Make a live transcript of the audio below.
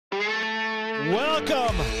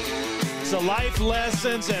Welcome to Life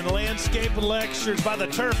Lessons and Landscape Lectures by the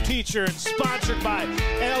Turf Teacher and sponsored by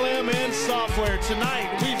LMN Software.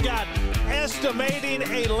 Tonight, we've got Estimating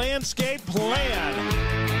a Landscape Plan.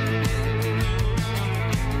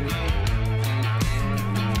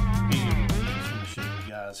 I'm going to show you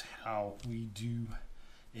guys how we do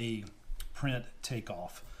a print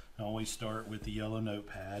takeoff. I always start with the yellow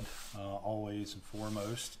notepad, always and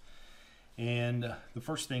foremost. And the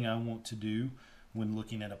first thing I want to do when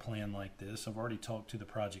looking at a plan like this, I've already talked to the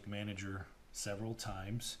project manager several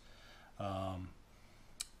times,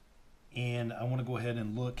 and I want to go ahead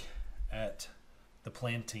and look at the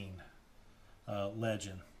planting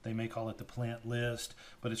legend. They may call it the plant list,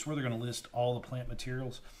 but it's where they're going to list all the plant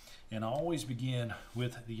materials. And I always begin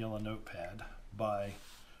with the yellow notepad by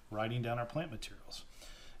writing down our plant materials.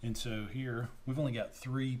 And so here we've only got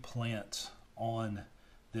 3 plants on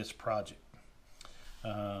this project.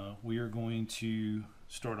 We are going to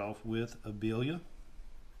start off with Abelia,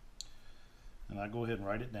 and I go ahead and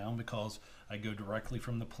write it down because I go directly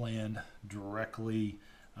from the plan directly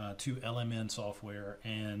to LMN software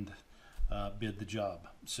and bid the job.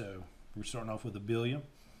 So we're starting off with Abelia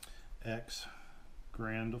X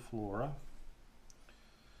grandiflora,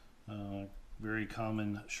 very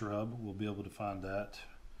common shrub. We'll be able to find that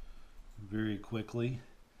very quickly.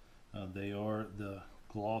 They are the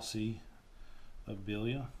glossy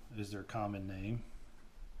Abelia is their common name,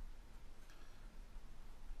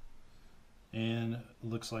 and it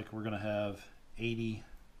looks like we're going to have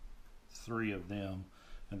 83 of them,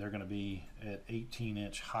 and they're going to be at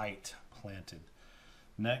 18-inch height planted.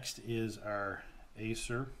 Next is our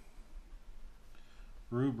Acer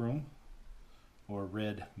rubrum, or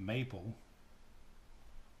red maple.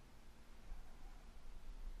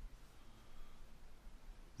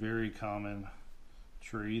 Very common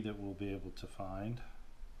tree that we'll be able to find,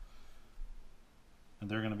 and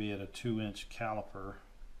they're going to be at a 2-inch caliper,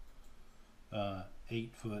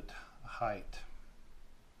 8-foot height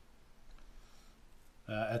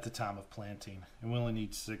at the time of planting, and we only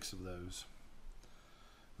need 6 of those.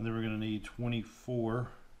 And then we're going to need 24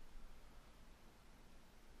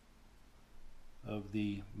 of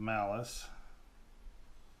the malice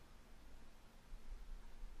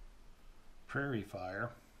prairie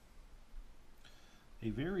fire. A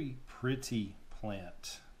very pretty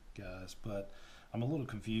plant, guys, but I'm a little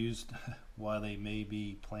confused why they may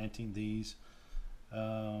be planting these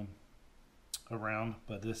around,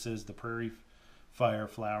 but this is the prairie fire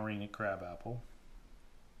flowering crabapple.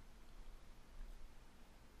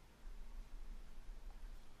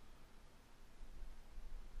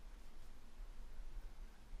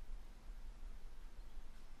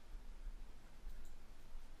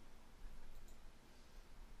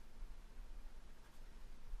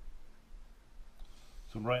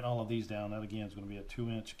 So I'm writing all of these down. That again is going to be a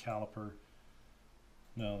 2-inch caliper.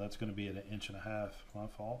 No, that's going to be at 1.5 inches. My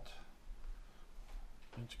fault.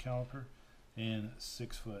 Inch caliper and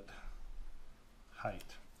 6-foot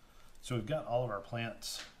height. So we've got all of our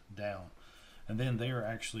plants down, and then they are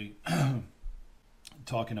actually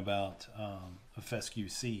talking about a fescue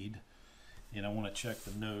seed, and I want to check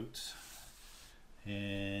the notes.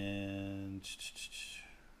 And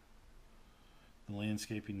the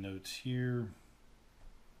landscaping notes here.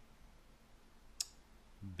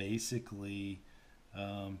 Basically,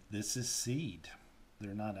 this is seed.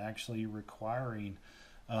 They're not actually requiring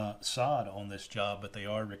sod on this job, but they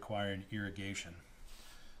are requiring irrigation.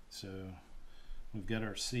 So we've got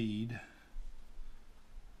our seed.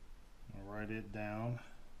 I'll write it down.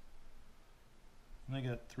 And I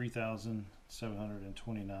got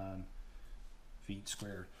 3,729 feet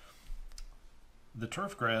squared. The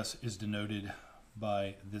turf grass is denoted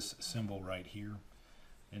by this symbol right here,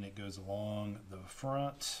 and it goes along the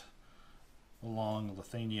front, along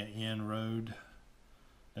Lithuania Inn Road,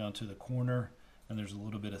 down to the corner, and there's a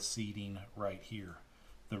little bit of seeding right here.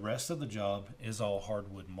 The rest of the job is all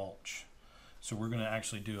hardwood mulch. So we're going to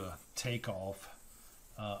actually do a takeoff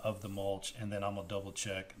of the mulch, and then I'm going to double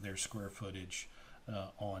check their square footage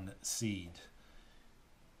on seed.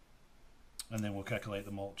 And then we'll calculate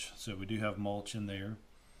the mulch. So we do have mulch in there.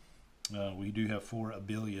 We do have 4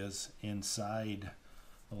 abelias inside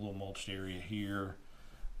a little mulched area here,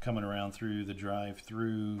 coming around through the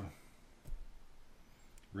drive-through.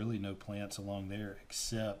 Really no plants along there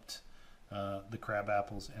except the crab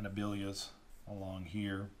apples and abelias along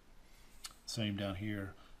here. Same down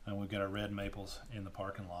here, and we've got our red maples in the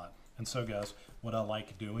parking lot. And so guys, what I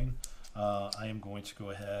like doing, I am going to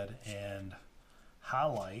go ahead and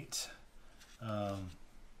highlight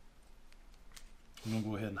I'm going to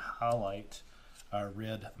go ahead and highlight our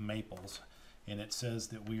red maples. and it says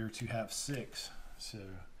that we are to have 6. So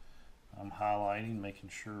I'm highlighting, making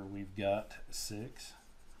sure we've got 6.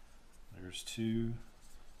 There's 2,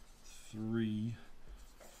 3,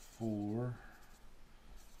 4,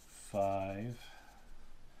 5,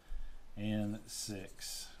 and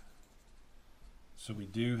 6. So we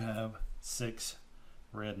do have 6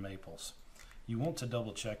 red maples. You want to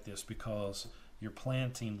double check this because your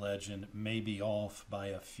planting legend may be off by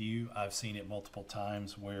a few. I've seen it multiple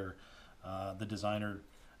times where the designer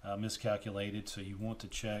miscalculated, so you want to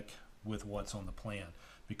check with what's on the plan,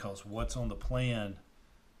 because what's on the plan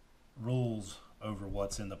rules over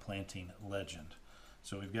what's in the planting legend.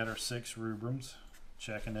 So we've got our 6 rubrums,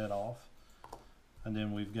 checking it off, and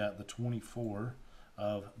then we've got the 24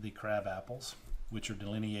 of the crab apples, which are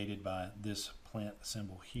delineated by this plant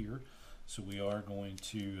symbol here. So we are going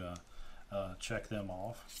to check them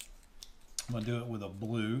off. I'm going to do it with a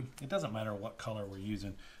blue. It doesn't matter what color we're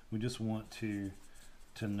using. We just want to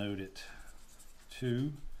note it.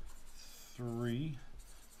 2, 3,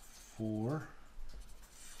 4,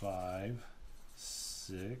 5,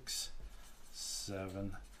 6,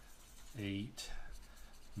 7, 8,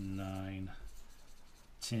 9,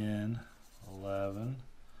 10, 11,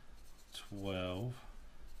 12,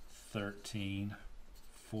 13,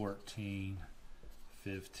 14,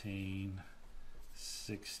 15,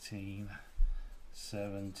 16,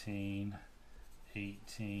 17,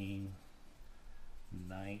 18,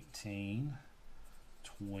 19,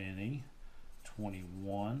 20,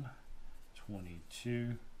 21,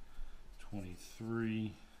 22,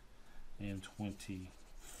 23, and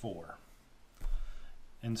 24.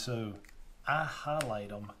 And so I highlight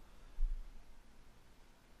them,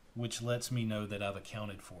 which lets me know that I've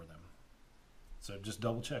accounted for them. So just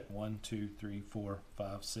double check. 1, 2, 3, 4,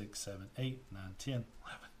 5, 6, 7, 8, 9, 10, 11,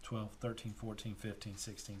 12, 13, 14, 15,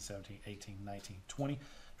 16, 17, 18, 19, 20,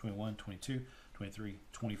 21, 22, 23,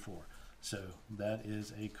 24. So that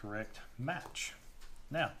is a correct match.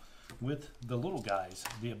 Now, with the little guys,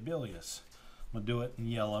 the Abelius, I'm going to do it in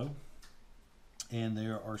yellow. And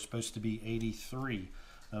there are supposed to be 83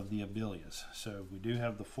 of the Abelius. So we do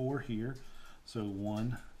have the 4 here. So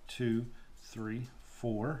 1, 2, 3,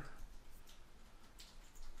 4,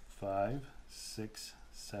 5, 6,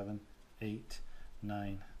 7, 8,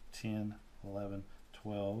 9, 10, 11,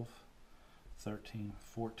 12, 13,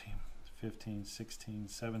 14, 15, 16,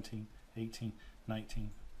 17, 18,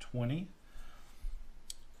 19, 20,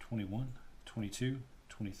 21, 22,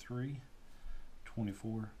 23,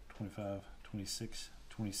 24, 25, 26,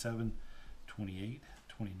 27, 28,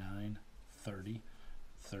 29, 30,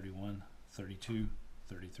 31, 32,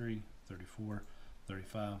 33, 34,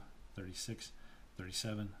 35, 36,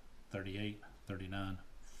 37, 38, 39,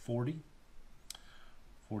 40,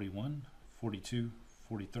 41, 42,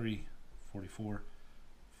 43, 44,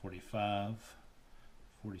 45,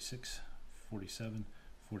 46, 47,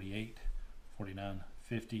 48, 49,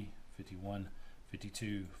 50, 51,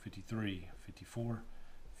 52, 53, 54,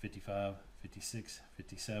 55, 56,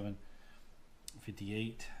 57,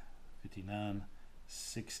 58, 59,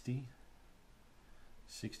 60,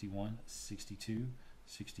 61, 62,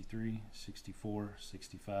 63, 64,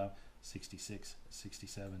 65, 66,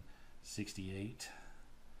 67, 68,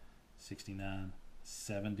 69,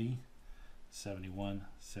 70, 71,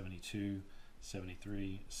 72,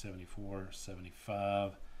 73, 74,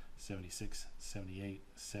 75, 76, 78,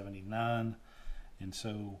 79. And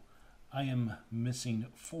so I am missing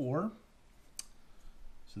 4.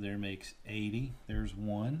 So there makes 80. There's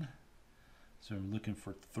 1. So I'm looking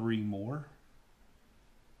for 3 more.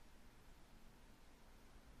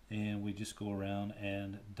 And we just go around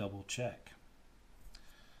and double check,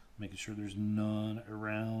 making sure there's none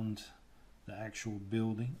around the actual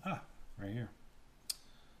building. Right here.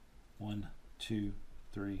 1, 2,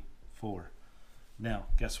 3, 4. Now,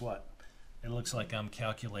 guess what? It looks like I'm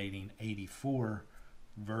calculating 84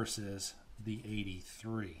 versus the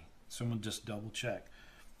 83. So I'm going to just double check.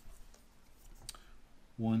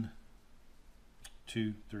 1,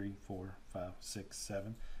 2, 3, 4, 5, 6,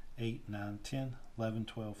 7, 8, 9, 10, 11,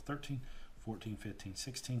 12, 13, 14, 15,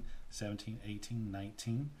 16, 17, 18,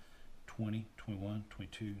 19, 20, 21,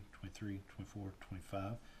 22, 23, 24,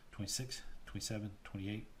 25, 26, 27,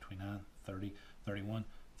 28, 29, 30, 31,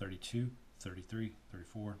 32, 33,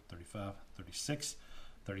 34, 35, 36,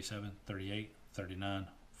 37, 38, 39,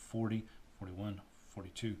 40, 41,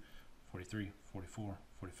 42, 43, 44,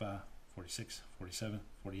 45, 46, 47,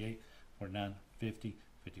 48, 49, 50,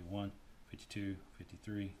 51, 52,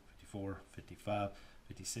 53, 54, 55,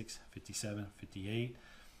 56, 57, 58,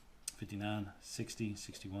 59, 60,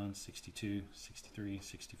 61, 62, 63,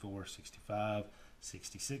 64, 65,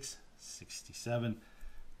 66, 67,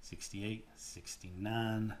 68,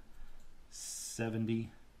 69,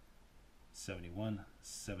 70, 71,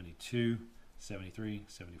 72, 73,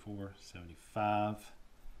 74, 75,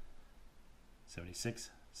 76,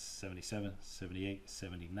 77, 78,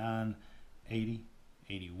 79, 80,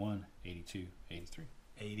 81, 82, 83.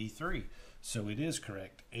 83. So it is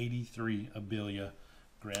correct. 83 Abelia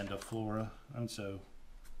grandiflora. And so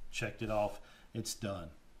checked it off. It's done.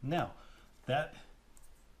 Now, that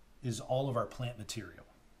is all of our plant material.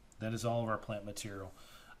 That is all of our plant material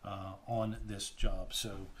on this job.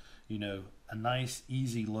 So, you know, a nice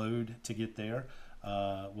easy load to get there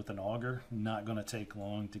with an auger. Not going to take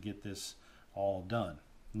long to get this all done.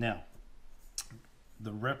 Now,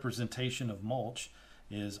 the representation of mulch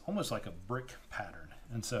is almost like a brick pattern.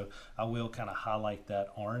 And so I will kind of highlight that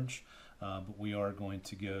orange, but we are going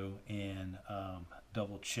to go and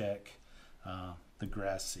double check the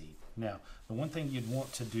grass seed. Now, the one thing you'd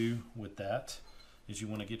want to do with that is you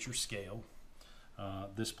want to get your scale.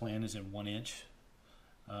 This plan is in 1 inch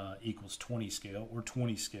equals 20 scale, or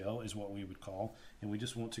 20 scale is what we would call, and we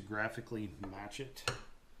just want to graphically match it.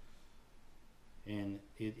 And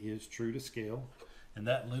it is true to scale. And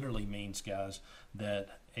that literally means, guys,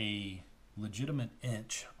 that a legitimate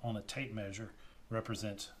inch on a tape measure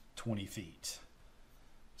represents 20 feet.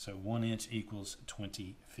 So 1 inch equals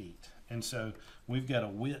 20 feet. And so we've got a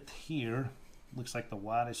width here. Looks like the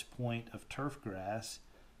widest point of turf grass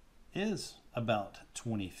is about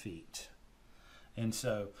 20 feet. And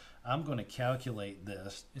so I'm going to calculate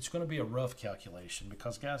this. It's going to be a rough calculation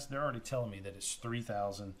because, guys, they're already telling me that it's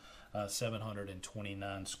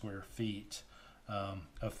 3,729 square feet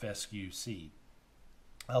of fescue seed.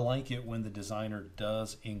 I like it when the designer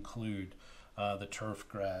does include the turf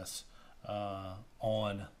grass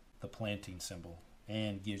on the planting symbol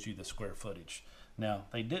and gives you the square footage. Now,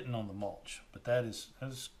 they didn't on the mulch, but that is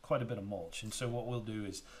quite a bit of mulch. And so what we'll do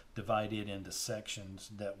is divide it into sections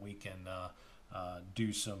that we can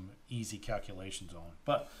do some easy calculations on.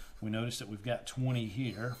 But we notice that we've got 20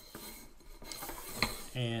 here,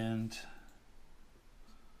 and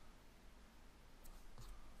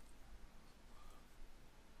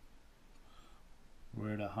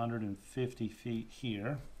we're at 150 feet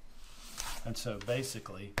here. And so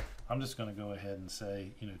basically, I'm just going to go ahead and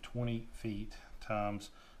say, 20 feet times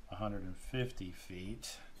 150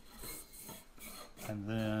 feet. And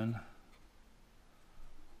then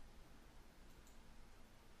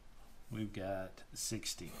we've got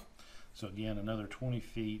 60. So again, another 20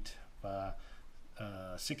 feet by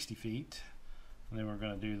 60 feet. And then we're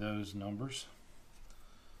going to do those numbers.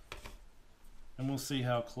 And we'll see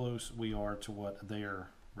how close we are to what they're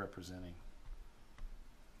representing.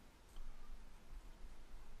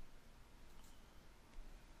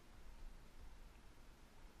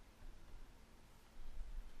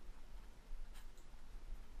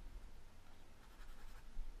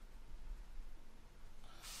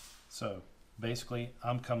 So basically,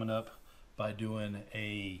 I'm coming up by doing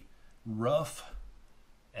a rough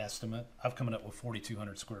estimate. I've coming up with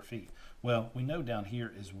 4,200 square feet. Well, we know down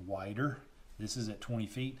here is wider. This is at 20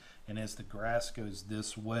 feet, and as the grass goes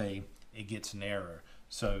this way, it gets narrower.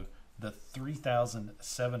 So the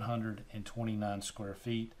 3,729 square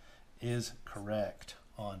feet is correct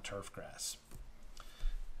on turf grass.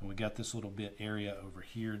 And we got this little bit area over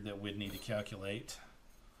here that we'd need to calculate.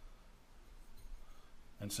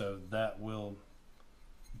 And so that will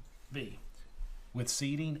be, with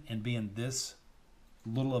seeding and being this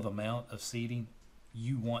little of amount of seeding,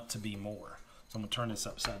 you want to be more. So I'm going to turn this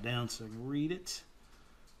upside down so I can read it.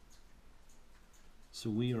 So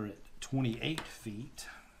we are at 28 feet.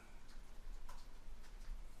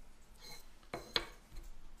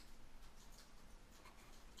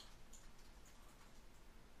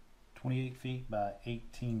 (28 feet by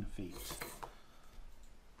 18 feet).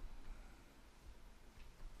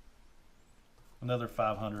 Another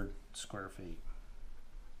 500 square feet.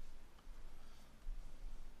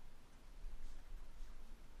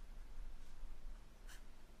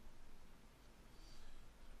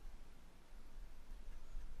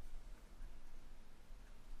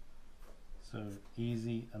 So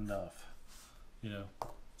easy enough,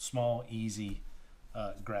 small, easy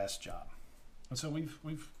grass job. And so we've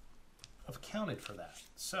accounted for that.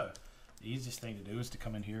 So the easiest thing to do is to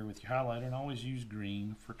come in here with your highlighter and always use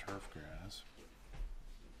green for turf grass.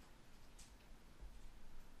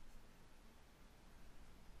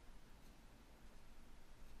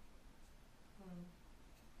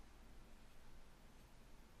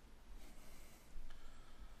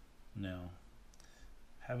 Now,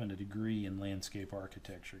 having a degree in landscape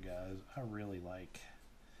architecture, guys, I really like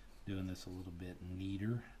doing this a little bit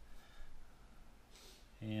neater.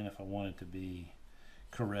 And if I want it to be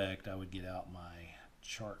correct, I would get out my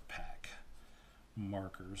chart pack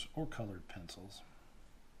markers or colored pencils.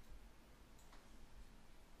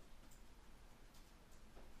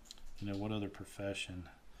 You know, what other profession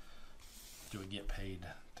do we get paid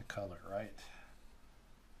to color, right?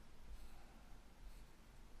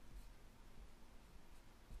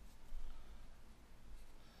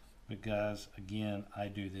 But guys, again, I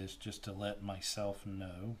do this just to let myself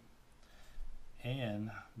know,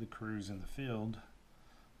 and the crews in the field,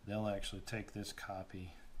 they'll actually take this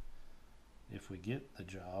copy. If we get the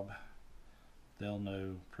job, they'll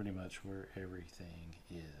know pretty much where everything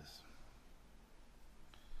is.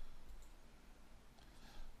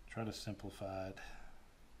 Try to simplify it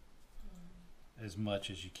as much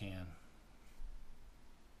as you can.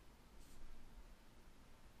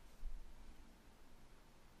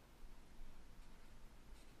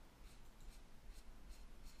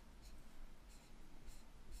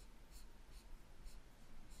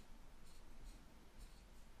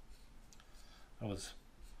 I was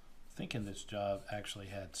thinking this job actually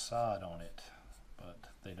had sod on it, but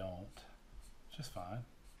they don't, which is fine.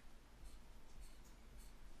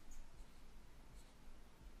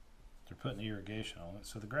 They're putting irrigation on it,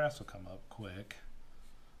 so the grass will come up quick,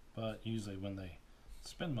 but usually when they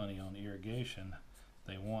spend money on irrigation,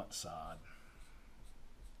 they want sod.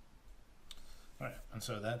 All right, and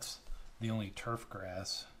so that's the only turf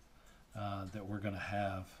grass that we're going to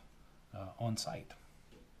have on site.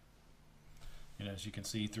 And as you can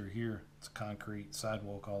see through here, it's a concrete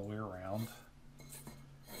sidewalk all the way around,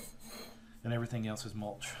 and everything else is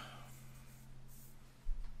mulch.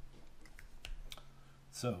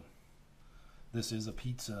 So this is a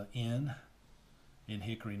Pizza Inn in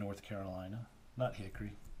Hickory, North Carolina. Not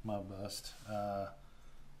Hickory, my bust.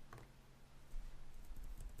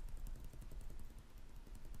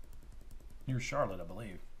 Near Charlotte, I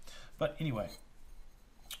believe. But anyway,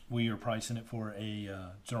 we are pricing it for a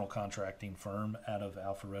general contracting firm out of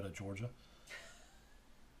Alpharetta, Georgia.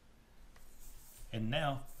 And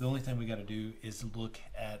now the only thing we got to do is look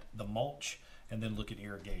at the mulch and then look at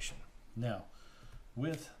irrigation. Now,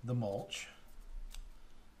 with the mulch,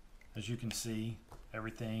 as you can see,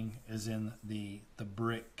 everything is in the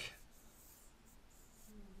brick.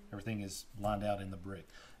 Everything is lined out in the brick.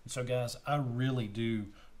 And so guys, I really do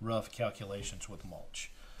rough calculations with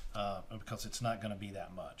mulch because it's not going to be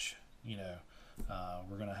that much. You know,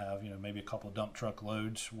 we're going to have, you know, maybe a couple of dump truck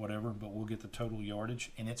loads, whatever, but we'll get the total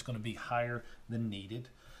yardage, and it's going to be higher than needed.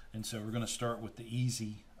 And so we're going to start with the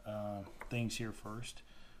easy things here first.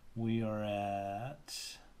 We are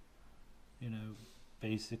at, you know,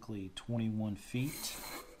 basically 21 feet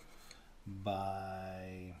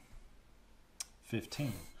by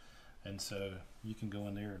 15. And so you can go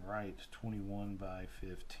in there and write 21 by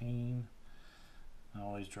 15. I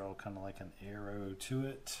always draw kind of like an arrow to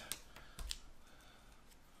it.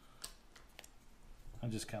 I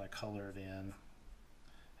just kind of color it in.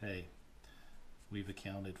 Hey, we've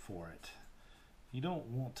accounted for it. You don't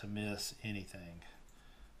want to miss anything.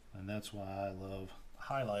 And that's why I love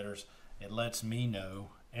highlighters. It lets me know,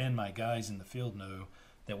 and my guys in the field know,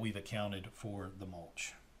 that we've accounted for the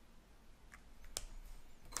mulch.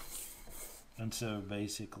 And so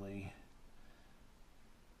basically,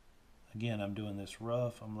 again, I'm doing this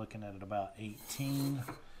rough. I'm looking at it about 18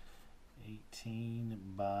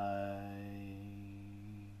 by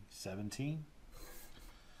 17.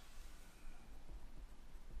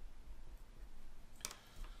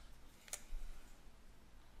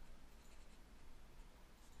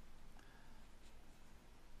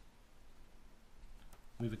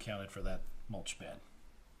 We've accounted for that mulch bed.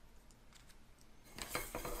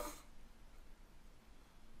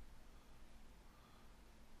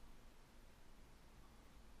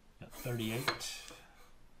 Got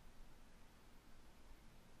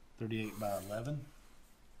 38 by 11.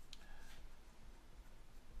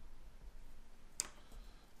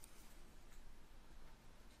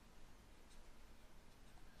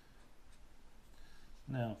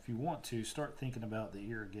 Now, if you want to, start thinking about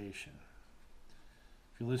the irrigation.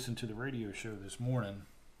 If you listened to the radio show this morning,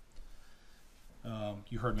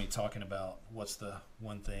 you heard me talking about what's the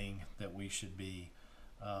one thing that we should be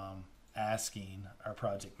asking our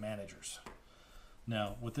project managers.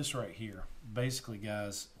 Now, with this right here, basically,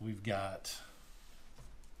 guys, we've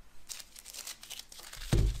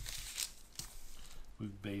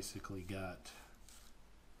basically got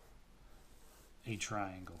a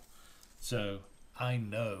triangle. So I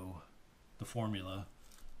know the formula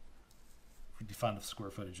to find the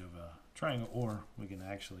square footage of a triangle, or we can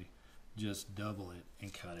actually just double it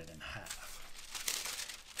and cut it in half.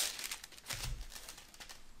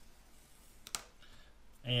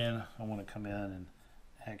 And I want to come in and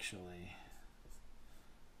actually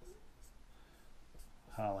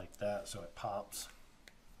highlight that so it pops.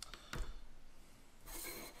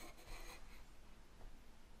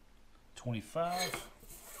 $25.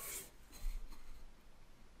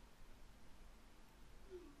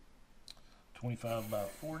 $25 by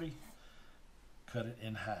 40. Cut it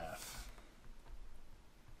in half.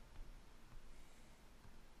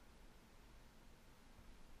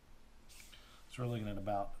 So we're looking at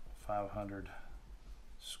about 500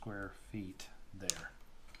 square feet there.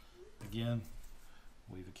 Again,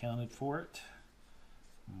 we've accounted for it.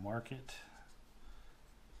 Mark it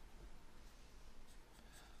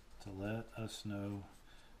to let us know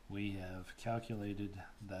we have calculated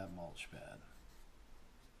that mulch bed.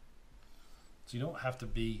 So you don't have to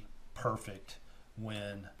be perfect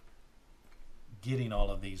when getting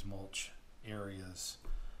all of these mulch areas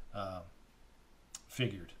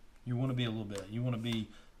figured. You want to be a little bit, you want to be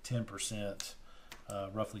 10%,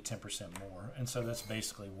 roughly 10% more. And so that's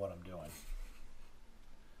basically what I'm doing.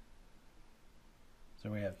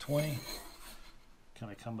 So we have 20,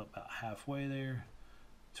 kind of come up about halfway there.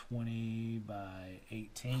 20 by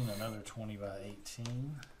 18, another 20 by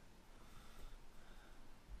 18.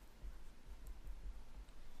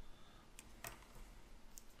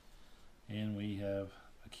 And we have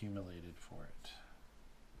accumulated for it.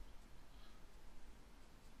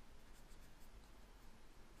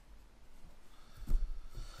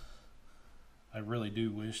 I really do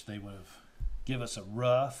wish they would have give us a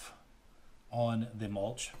rough on the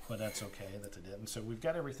mulch, but that's okay that they didn't. So we've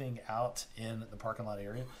got everything out in the parking lot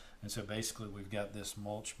area, and so basically we've got this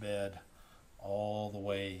mulch bed all the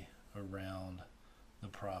way around the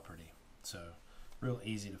property. So real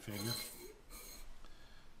easy to figure.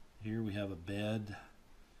 Here we have a bed,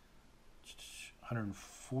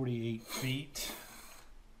 148 feet,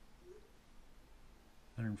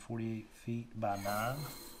 148 feet by 9.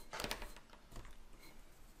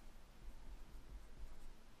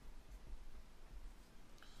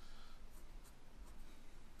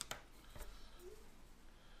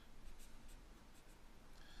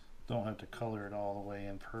 Don't have to color it all the way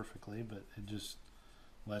in perfectly, but it just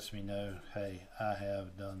lets me know, hey, I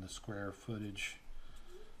have done the square footage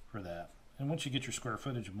for that. And once you get your square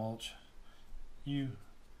footage of mulch, you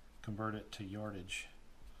convert it to yardage,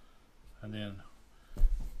 and then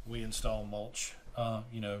we install mulch, by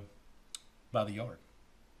the yard.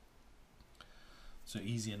 So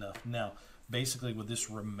easy enough. Now, basically with this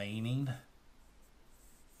remaining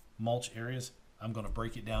mulch areas, I'm going to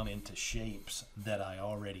break it down into shapes that I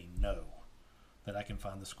already know, that I can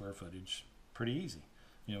find the square footage pretty easy.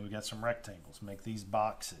 We got some rectangles. Make these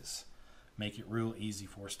boxes. Make it real easy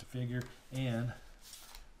for us to figure. And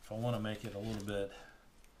if I want to make it a little bit,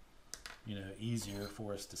 easier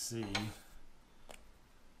for us to see,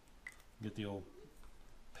 get the old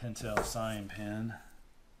Pentel sign pen.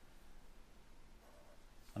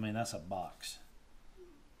 I mean, that's a box.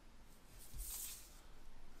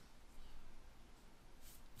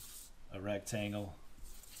 A rectangle,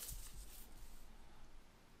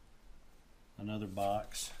 another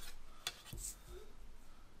box,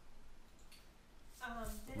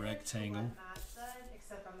 rectangle. What Matt said,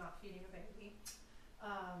 except I'm not feeding a baby.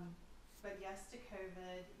 But yes to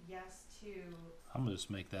COVID, yes to. I'm gonna just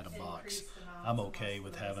make that a box. I'm okay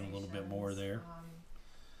with having a little bit more there.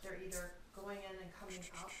 They're either going in and coming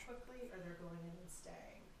out quickly, or they're going in and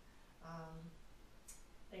staying.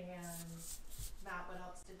 And Matt, what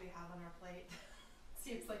else did we have on our plate?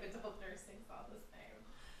 Seems like adult nursing's all the same.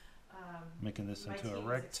 Making this my into a team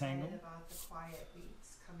rectangle. was excited about the quiet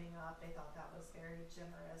weeks coming up. They thought that was very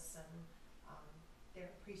generous, and they're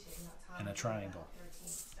appreciating that time. And a triangle. Their team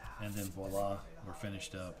staff. And then voila, we're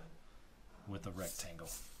finished up with a rectangle.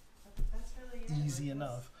 That's really it. Easy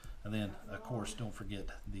enough. And then, of course, don't forget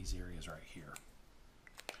these areas right here.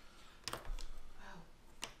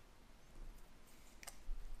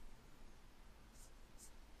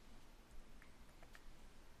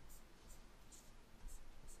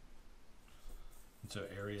 So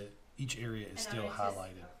each area is still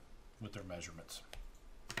highlighted with their measurements.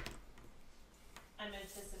 I'm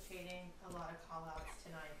anticipating a lot of call outs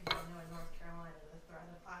tonight, because I know in North Carolina the threat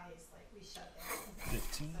of ice, like we shut down.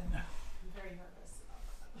 15 So I'm very nervous about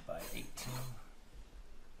that. by 18.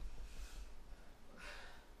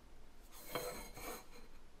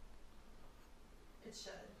 It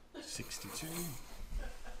should. 62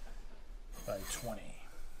 by 20.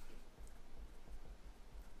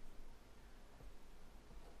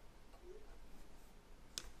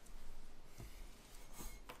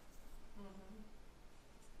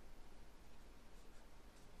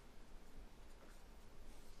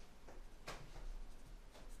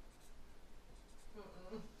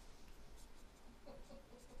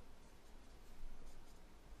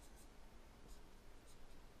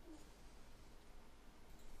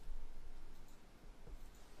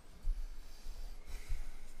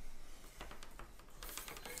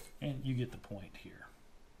 you get the point here.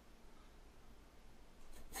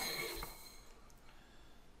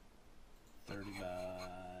 $30 by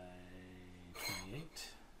 28.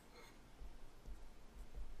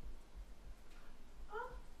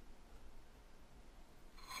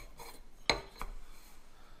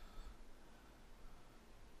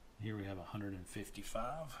 Here we have 155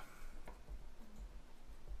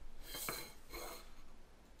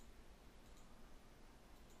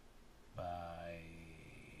 by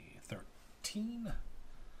 13.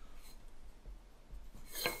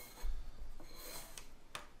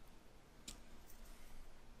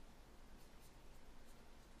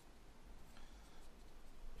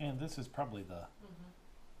 And this is probably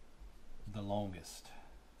the longest.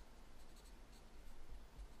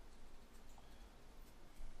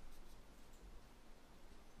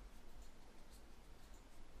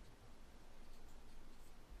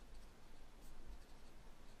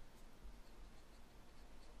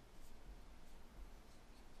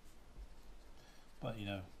 But you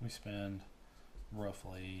know, we spend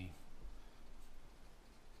roughly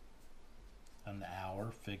an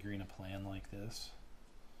hour figuring a plan like this.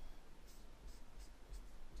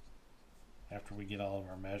 After we get all of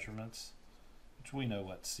our measurements, which we know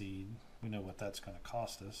what seed, we know what that's going to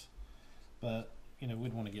cost us, but you know,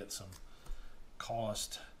 we'd want to get some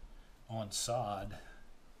cost on sod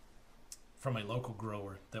from a local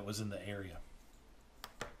grower that was in the area.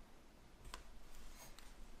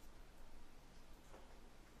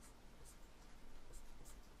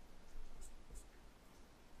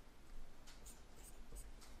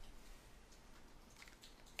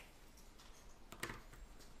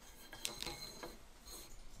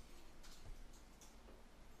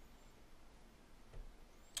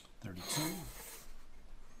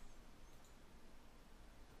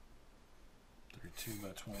 Two by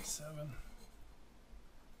 27.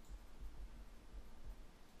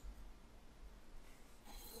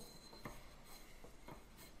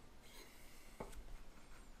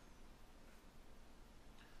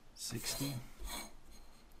 $60.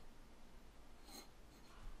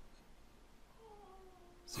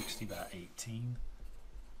 $60 by 18.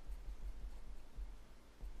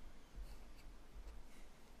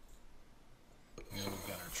 And then we've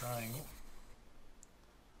got our triangle.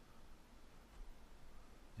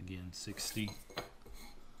 Again, 60.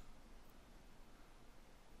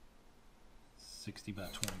 60 by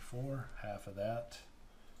 24, half of that.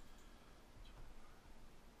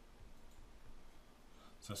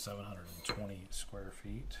 So 720 square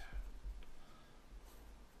feet.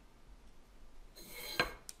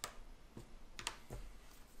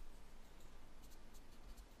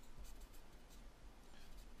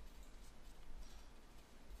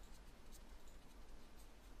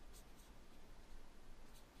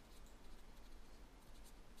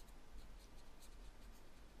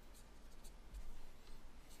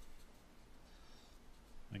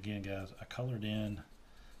 Again, guys, I colored in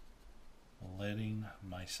letting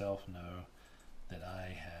myself know that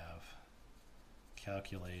I have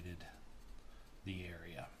calculated the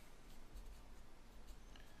area.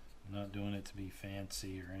 I'm not doing it to be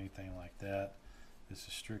fancy or anything like that. This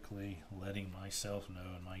is strictly letting myself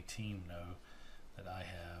know and my team know that I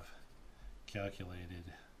have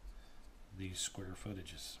calculated these square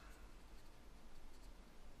footages.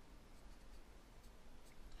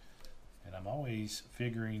 And I'm always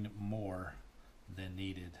figuring more than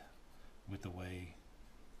needed with the way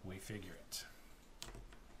we figure it.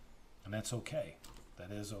 And that's okay.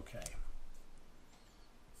 That is okay.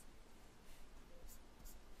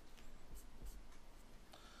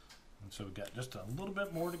 And so we've got just a little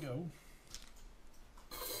bit more to go.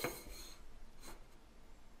 So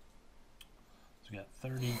we got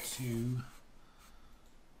 32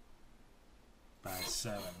 by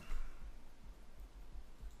 7.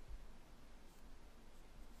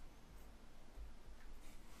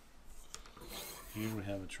 Here we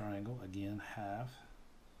have a triangle, again, half.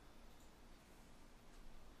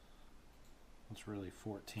 It's really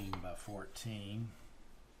 14 by 14.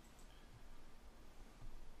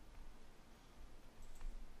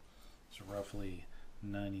 So roughly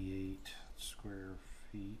 98 square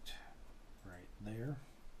feet right there.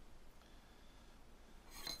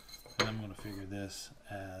 And I'm going to figure this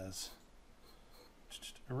as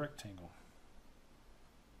just a rectangle.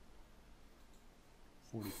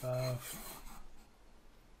 45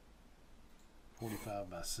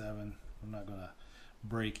 by 7. I'm not going to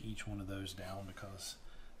break each one of those down because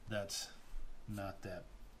that's not that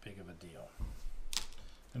big of a deal.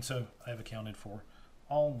 And so I've accounted for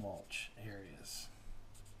all mulch areas.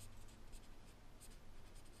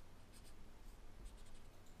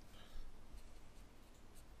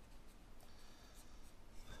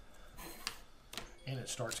 it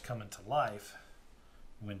starts coming to life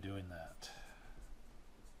when doing that.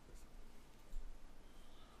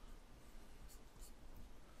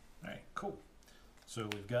 Alright, cool. So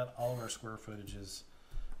we've got all of our square footages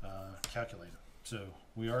calculated. So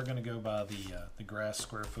we are going to go by the grass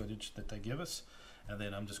square footage that they give us, and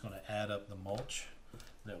then I'm just going to add up the mulch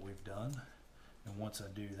that we've done. And once I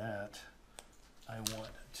do that, I want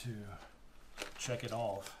to check it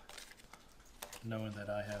off, knowing that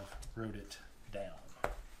I have wrote it down.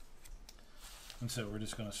 And so we're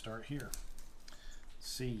just going to start here.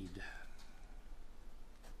 Seed.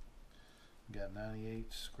 Got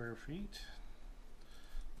 98 square feet.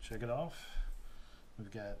 Check it off. We've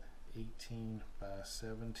got 18 by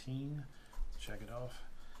 17. Check it off.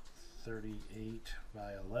 38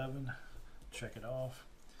 by 11. Check it off.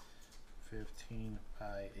 15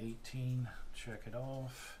 by 18. Check it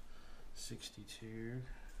off. 62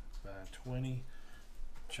 by 20.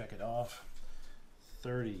 Check it off.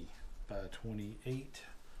 30 by 28.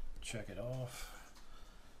 Check it off.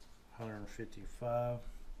 155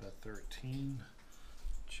 by 13.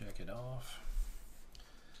 Check it off.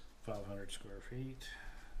 500 square feet.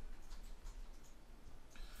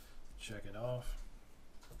 Check it off.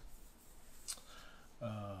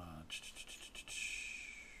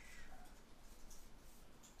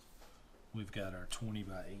 We've got our 20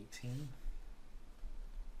 by 18.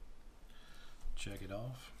 Check it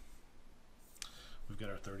off. We've got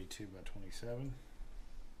our 32 by 27.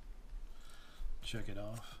 Check it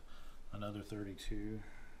off. Another 32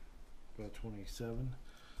 by 27.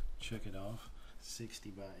 Check it off.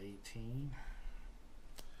 60 by 18.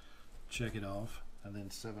 Check it off. And then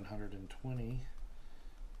 720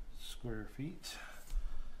 square feet.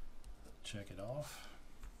 Check it off.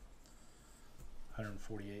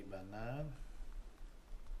 148 by 9.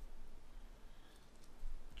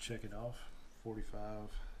 Check it off. 45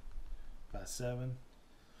 by 7.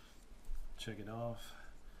 Check it off.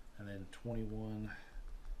 And then 21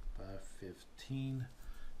 by 15.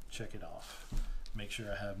 Check it off. Make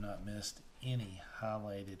sure I have not missed any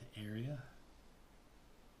highlighted area.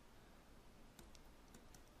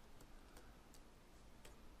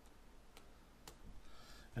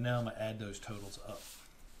 And now I'm going to add those totals up.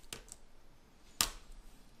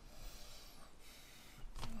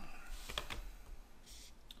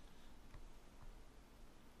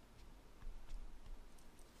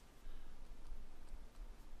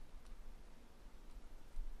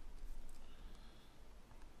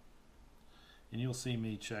 And you'll see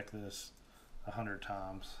me check this 100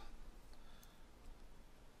 times.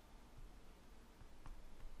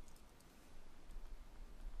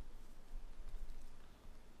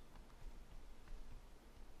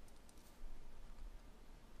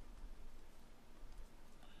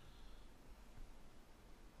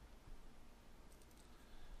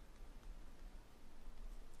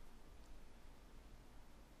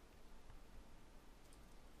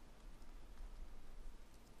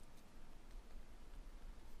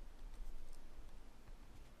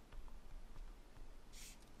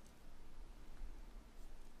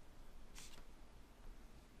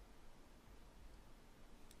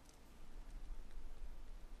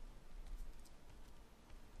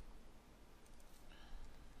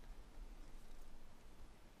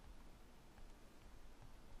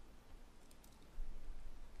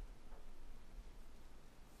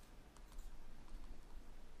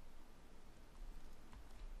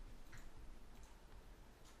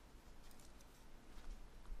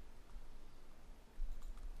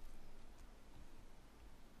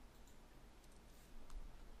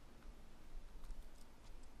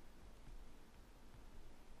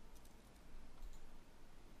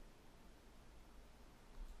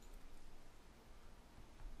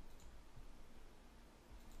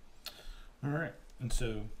 All right, and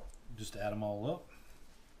so just add them all up.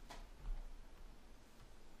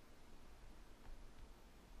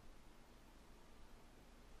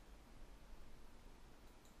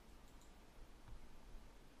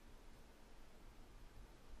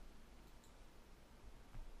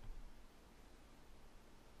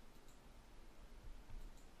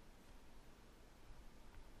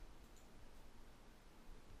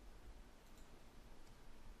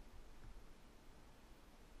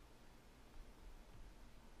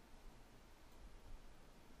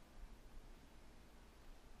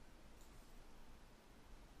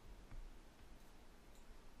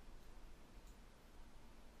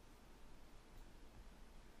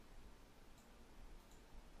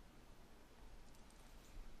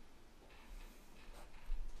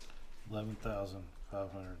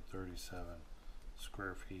 (11,537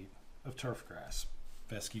 square feet of turf grass,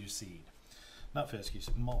 fescue seed. not fescues,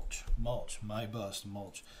 mulch, my bust,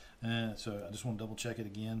 mulch. And so I just want to double check it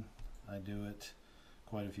again. I do it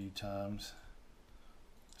quite a few times,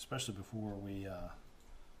 especially before we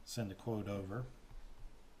send a quote over.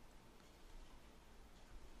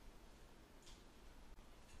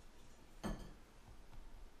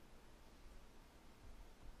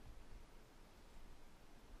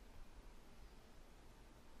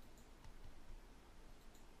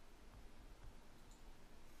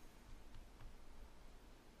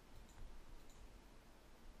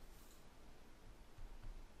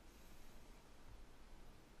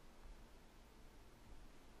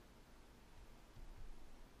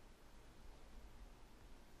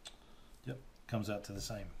 Yep, comes out to the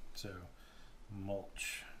same. So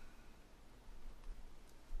mulch.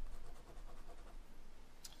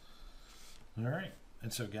 All right,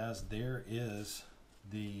 and so guys, there is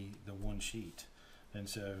the one sheet, and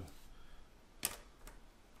so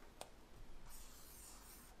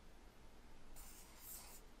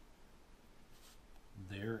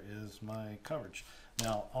there is my coverage.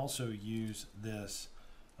 Now also use this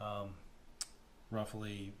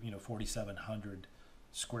roughly 4,700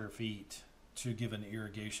 square feet to give an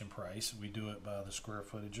irrigation price. We do it by the square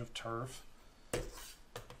footage of turf,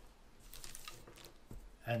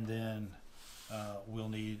 and then we'll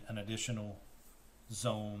need an additional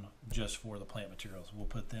zone just for the plant materials. We'll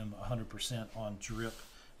put them 100% on drip,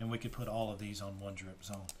 and we could put all of these on one drip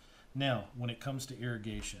zone. Now when it comes to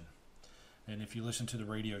irrigation, and if you listen to the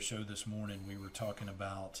radio show this morning, we were talking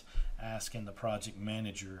about asking the project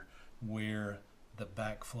manager where the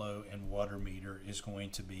backflow and water meter is going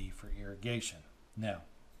to be for irrigation. Now,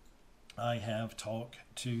 I have talked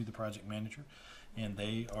to the project manager, and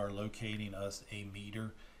they are locating us a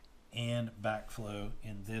meter and backflow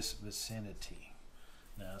in this vicinity.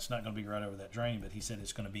 Now, it's not going to be right over that drain, but he said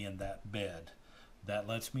it's going to be in that bed. That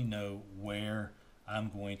lets me know where I'm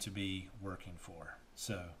going to be working for.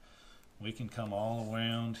 So we can come all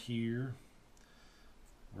around here.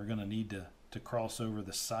 We're going to need to cross over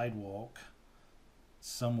the sidewalk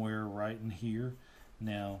somewhere right in here.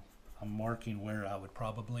 Now I'm marking where I would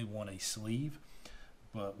probably want a sleeve,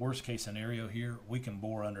 but worst case scenario here, we can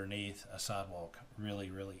bore underneath a sidewalk really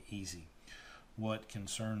easy. What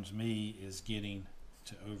concerns me is getting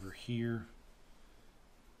to over here,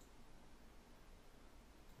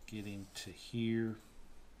 getting to here.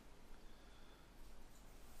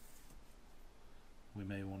 We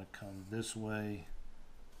may want to come this way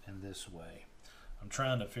and this way. I'm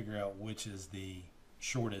trying to figure out which is the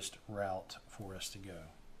shortest route for us to go.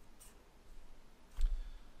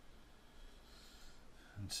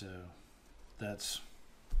 And so that's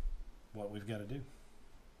what we've got to do.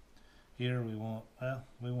 Here we won't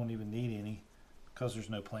even need any because there's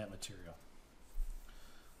no plant material.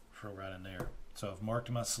 Throw right in there. So I've marked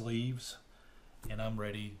my sleeves, and I'm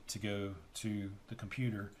ready to go to the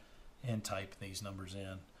computer and type these numbers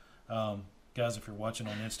in. Guys, if you're watching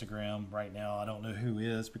on Instagram right now, I don't know who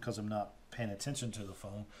is because I'm not paying attention to the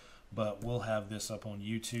phone, but we'll have this up on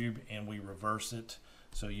YouTube and we reverse it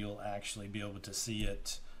so you'll actually be able to see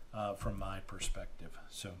it from my perspective.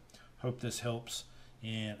 So hope this helps,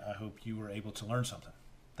 and I hope you were able to learn something.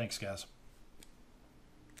 Thanks, guys.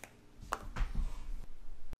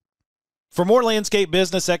 For more landscape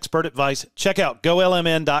business expert advice, check out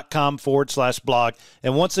golmn.com/blog.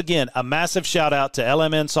 And once again, a massive shout out to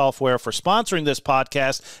LMN Software for sponsoring this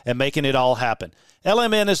podcast and making it all happen.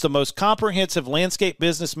 LMN is the most comprehensive landscape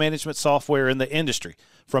business management software in the industry.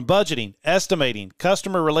 From budgeting, estimating,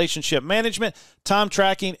 customer relationship management, time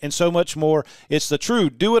tracking, and so much more, it's the true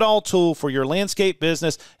do-it-all tool for your landscape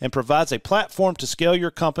business and provides a platform to scale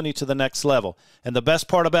your company to the next level. And the best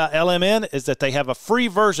part about LMN is that they have a free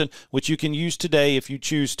version which you can use today if you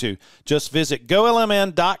choose to. Just visit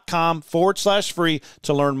golmn.com/free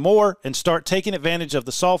to learn more and start taking advantage of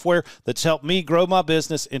the software that's helped me grow my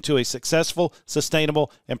business into a successful, sustainable,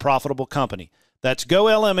 and profitable company. That's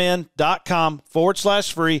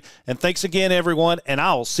golmn.com/free. And thanks again, everyone, and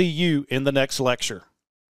I'll see you in the next lecture.